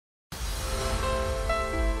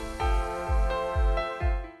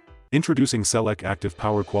Introducing Selec Active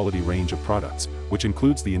Power Quality range of products, which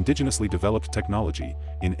includes the indigenously developed technology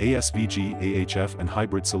in ASVG AHF and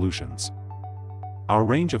Hybrid solutions. Our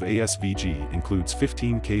range of ASVG includes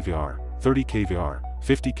 15 kVAr, 30 kVAr,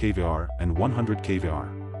 50 kVAr, and 100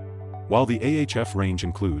 kVAr. While the AHF range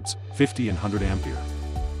includes 50 and 100 ampere.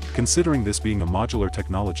 Considering this being a modular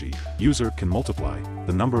technology, user can multiply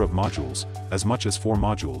the number of modules as much as 4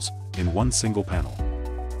 modules in one single panel.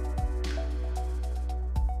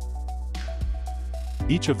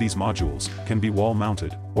 Each of these modules can be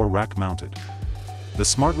wall-mounted or rack-mounted. The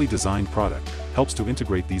smartly designed product helps to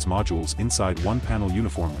integrate these modules inside one panel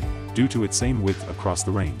uniformly, due to its same width across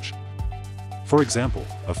the range. For example,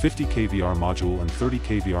 a 50 kVAr module and 30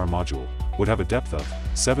 kVAr module would have a depth of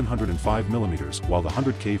 705 mm, while the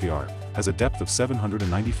 100 kVAr has a depth of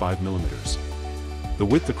 795 mm. The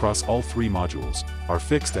width across all 3 modules are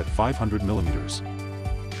fixed at 500 mm.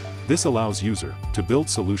 This allows user to build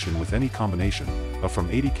solution with any combination of from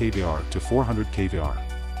 80 kVAr to 400 kVAr.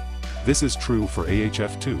 This is true for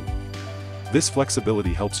AHF too. This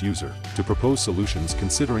flexibility helps user to propose solutions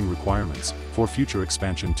considering requirements for future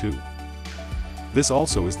expansion too. This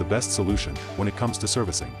also is the best solution when it comes to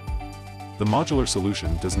servicing. The modular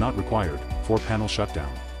solution does not require 4-panel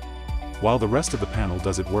shutdown. While the rest of the panel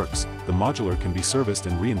does it works, the modular can be serviced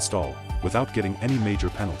and reinstalled without getting any major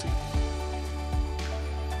penalty.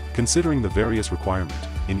 Considering the various requirements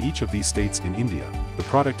in each of these states in India, the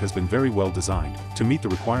product has been very well designed to meet the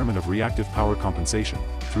requirement of reactive power compensation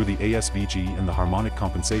through the ASVG and the harmonic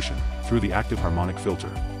compensation through the active harmonic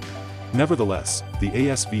filter. Nevertheless, the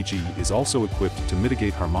ASVG is also equipped to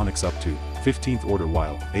mitigate harmonics up to 15th order,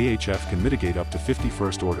 while AHF can mitigate up to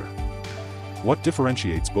 51st order. What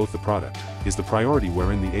differentiates both the product is the priority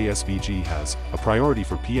wherein the ASVG has a priority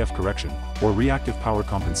for PF correction or reactive power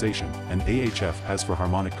compensation, and AHF has for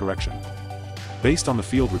harmonic correction. Based on the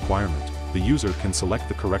field requirement, the user can select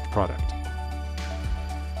the correct product.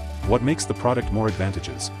 What makes the product more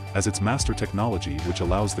advantageous as its master technology, which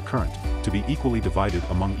allows the current to be equally divided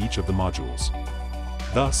among each of the modules.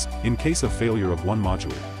 Thus, in case of failure of one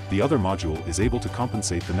module, the other module is able to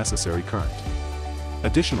compensate the necessary current.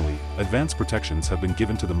 Additionally, advanced protections have been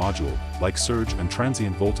given to the module, like surge and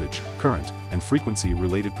transient voltage, current, and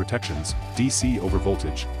frequency-related protections, DC over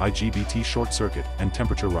voltage, IGBT short circuit, and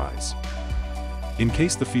temperature rise. In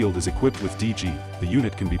case the field is equipped with DG, the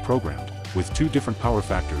unit can be programmed with 2 different power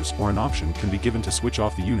factors, or an option can be given to switch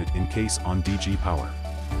off the unit in case on DG power.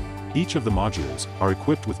 Each of the modules are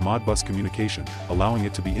equipped with Modbus communication, allowing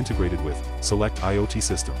it to be integrated with Select IoT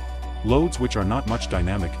system. Loads which are not much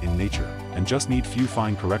dynamic in nature, and just need few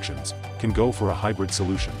fine corrections, can go for a hybrid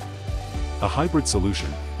solution. A hybrid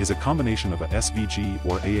solution is a combination of a SVG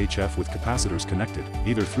or AHF with capacitors connected,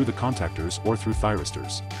 either through the contactors or through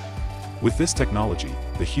thyristors. With this technology,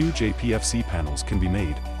 the huge APFC panels can be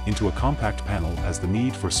made into a compact panel, as the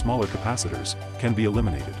need for smaller capacitors can be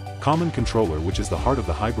eliminated. Common controller, which is the heart of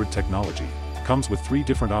the hybrid technology, comes with 3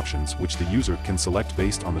 different options which the user can select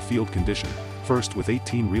based on the field condition. First with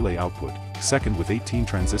 18 relay output, second with 18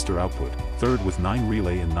 transistor output, third with 9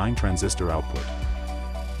 relay and 9 transistor output.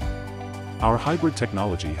 Our hybrid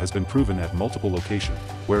technology has been proven at multiple locations,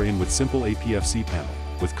 wherein with simple APFC panel,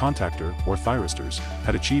 with contactor or thyristors,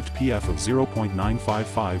 had achieved PF of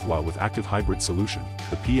 0.955, while with active hybrid solution,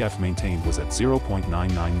 the PF maintained was at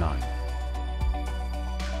 0.999.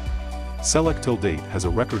 Selec till date has a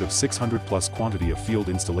record of 600 plus quantity of field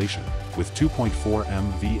installation, with 2.4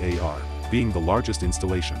 MVAR being the largest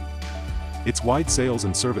installation. Its wide sales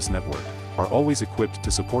and service network are always equipped to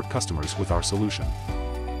support customers with our solution.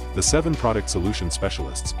 The 7 product solution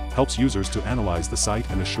specialists helps users to analyze the site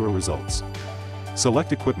and assure results.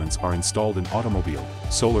 Select equipments are installed in automobile,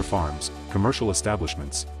 solar farms, commercial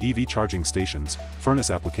establishments, EV charging stations,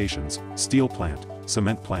 furnace applications, steel plant,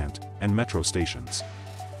 cement plant, and metro stations.